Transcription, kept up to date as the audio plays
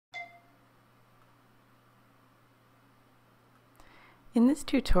In this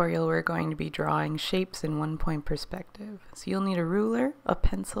tutorial, we're going to be drawing shapes in one-point perspective. So you'll need a ruler, a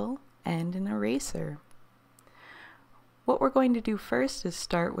pencil, and an eraser. What we're going to do first is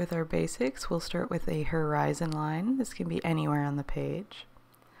start with our basics. We'll start with a horizon line. This can be anywhere on the page.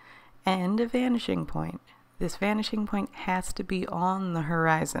 And a vanishing point. This vanishing point has to be on the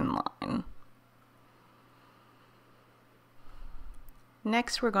horizon line.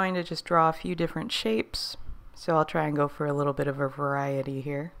 Next, we're going to just draw a few different shapes. So I'll try and go for a little bit of a variety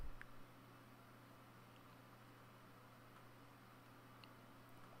here.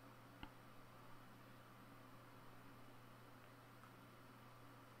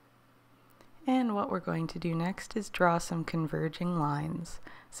 And what we're going to do next is draw some converging lines.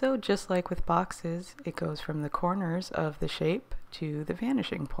 So just like with boxes, it goes from the corners of the shape to the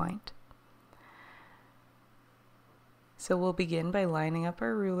vanishing point. So we'll begin by lining up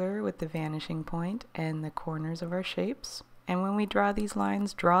our ruler with the vanishing point and the corners of our shapes. And when we draw these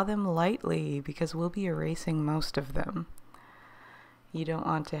lines, draw them lightly because we'll be erasing most of them. You don't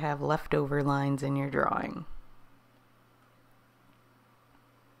want to have leftover lines in your drawing.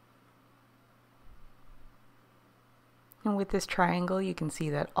 And with this triangle, you can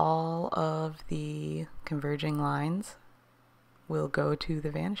see that all of the converging lines will go to the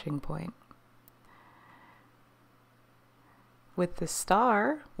vanishing point. With the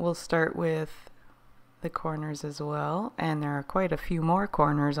star, we'll start with the corners as well, and there are quite a few more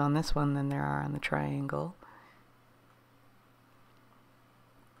corners on this one than there are on the triangle.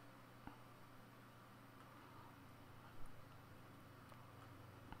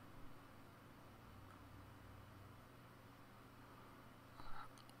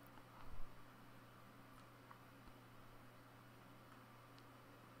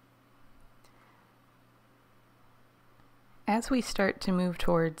 As we start to move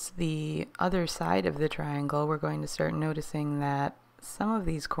towards the other side of the triangle, we're going to start noticing that some of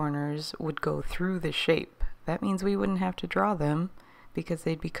these corners would go through the shape. That means we wouldn't have to draw them because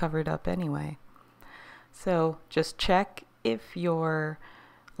they'd be covered up anyway. So just check if your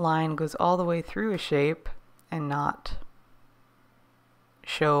line goes all the way through a shape and not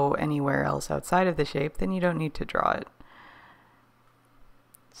show anywhere else outside of the shape, then you don't need to draw it.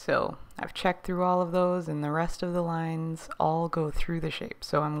 So I've checked through all of those, and the rest of the lines all go through the shape,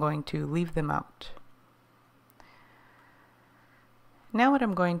 so I'm going to leave them out. Now what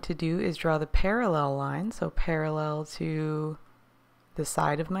I'm going to do is draw the parallel line, so parallel to the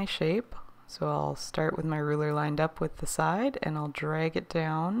side of my shape. So I'll start with my ruler lined up with the side, and I'll drag it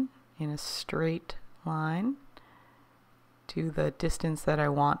down in a straight line to the distance that I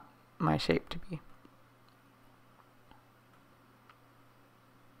want my shape to be.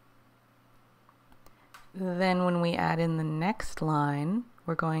 Then when we add in the next line,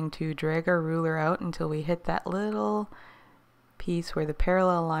 we're going to drag our ruler out until we hit that little piece where the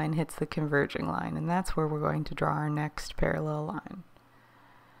parallel line hits the converging line, and that's where we're going to draw our next parallel line.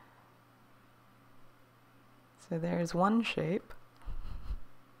 So there's one shape.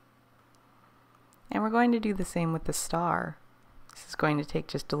 And we're going to do the same with the star. This is going to take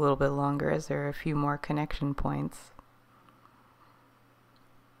just a little bit longer as there are a few more connection points.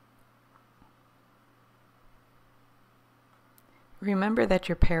 Remember that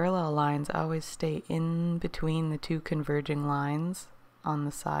your parallel lines always stay in between the two converging lines on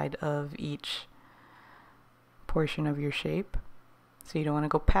the side of each portion of your shape. So you don't want to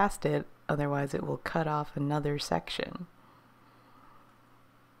go past it, otherwise it will cut off another section.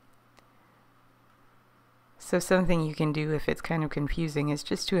 So something you can do if it's kind of confusing is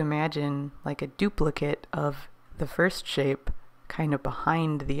just to imagine like a duplicate of the first shape kind of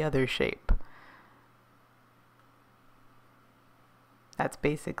behind the other shape. That's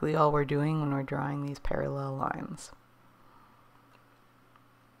basically all we're doing when we're drawing these parallel lines.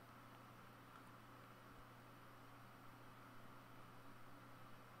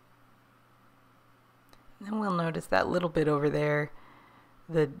 And then we'll notice that little bit over there,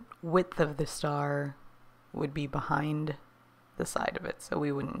 the width of the star would be behind the side of it, so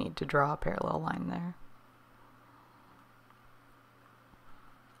we wouldn't need to draw a parallel line there.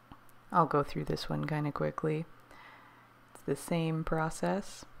 I'll go through this one kind of quickly. It's the same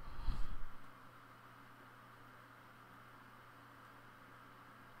process.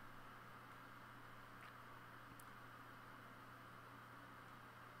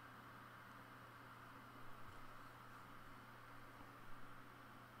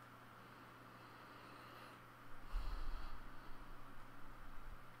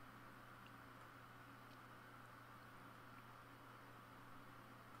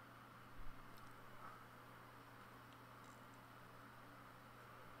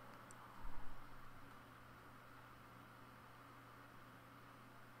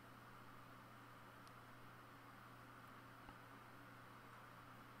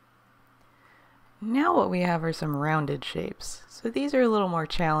 Now what we have are some rounded shapes. So these are a little more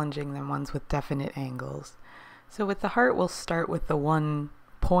challenging than ones with definite angles. So with the heart, we'll start with the one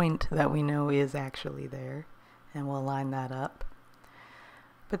point that we know is actually there, and we'll line that up.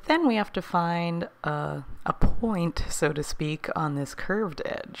 But then we have to find a point, so to speak, on this curved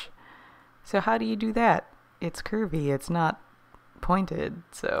edge. So how do you do that? It's curvy, it's not pointed,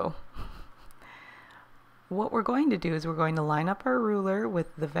 so what we're going to do is we're going to line up our ruler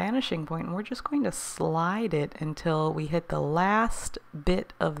with the vanishing point, and we're just going to slide it until we hit the last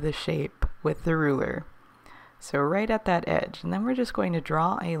bit of the shape with the ruler. So right at that edge, and then we're just going to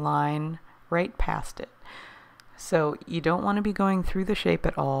draw a line right past it. So you don't want to be going through the shape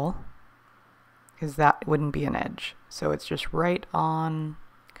at all, because that wouldn't be an edge. So it's just right on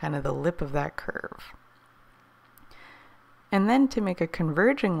kind of the lip of that curve. And then to make a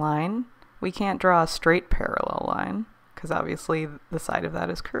converging line, we can't draw a straight parallel line, because obviously the side of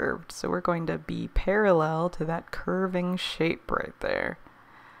that is curved. So we're going to be parallel to that curving shape right there.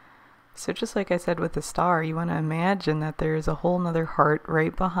 So just like I said with the star, you want to imagine that there's a whole nother heart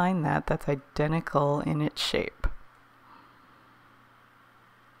right behind that that's identical in its shape.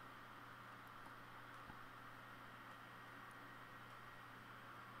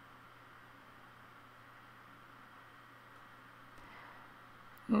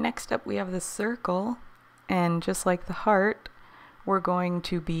 Next up we have the circle, and just like the heart, we're going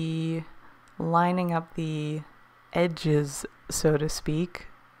to be lining up the edges, so to speak,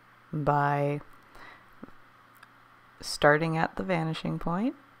 by starting at the vanishing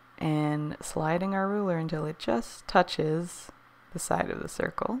point and sliding our ruler until it just touches the side of the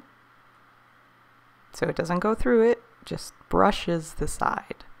circle. So it doesn't go through it, just brushes the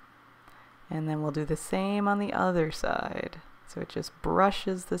side. And then we'll do the same on the other side. So it just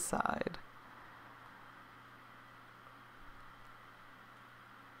brushes the side.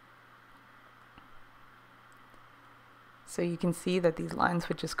 So you can see that these lines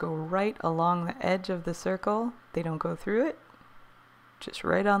would just go right along the edge of the circle. They don't go through it, just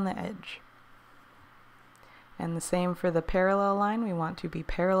right on the edge. And the same for the parallel line. We want to be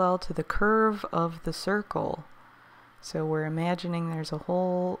parallel to the curve of the circle. So we're imagining there's a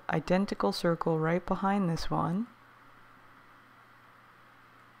whole identical circle right behind this one.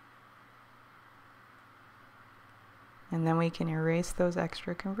 And then we can erase those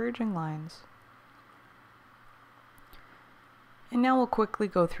extra converging lines. And now we'll quickly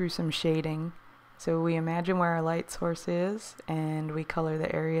go through some shading. So we imagine where our light source is, and we color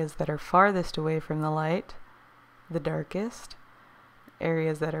the areas that are farthest away from the light, the darkest.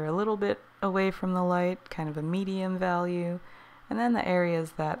 Areas that are a little bit away from the light, kind of a medium value. And then the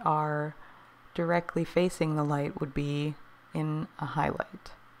areas that are directly facing the light would be in a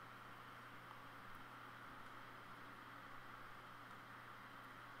highlight.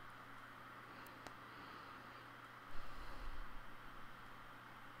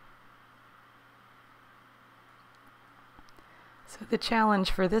 So the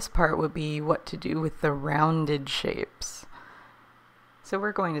challenge for this part would be what to do with the rounded shapes. So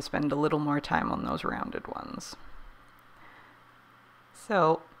we're going to spend a little more time on those rounded ones.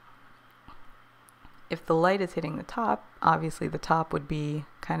 So if the light is hitting the top, obviously the top would be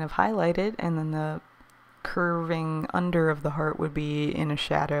kind of highlighted, and then the curving under of the heart would be in a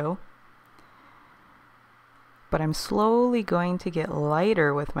shadow. But I'm slowly going to get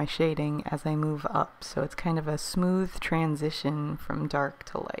lighter with my shading as I move up, so it's kind of a smooth transition from dark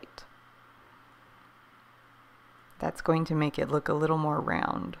to light. That's going to make it look a little more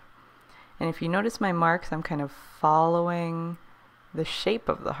round. And if you notice my marks, I'm kind of following the shape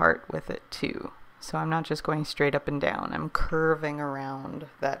of the heart with it too. So I'm not just going straight up and down, I'm curving around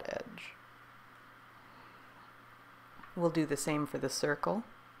that edge. We'll do the same for the circle,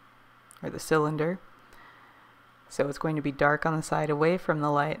 or the cylinder. So it's going to be dark on the side away from the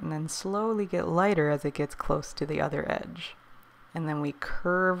light, and then slowly get lighter as it gets close to the other edge. And then we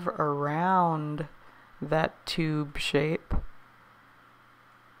curve around that tube shape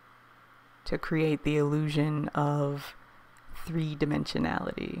to create the illusion of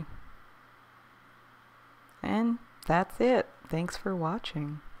three-dimensionality. And that's it. Thanks for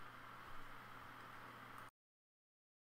watching.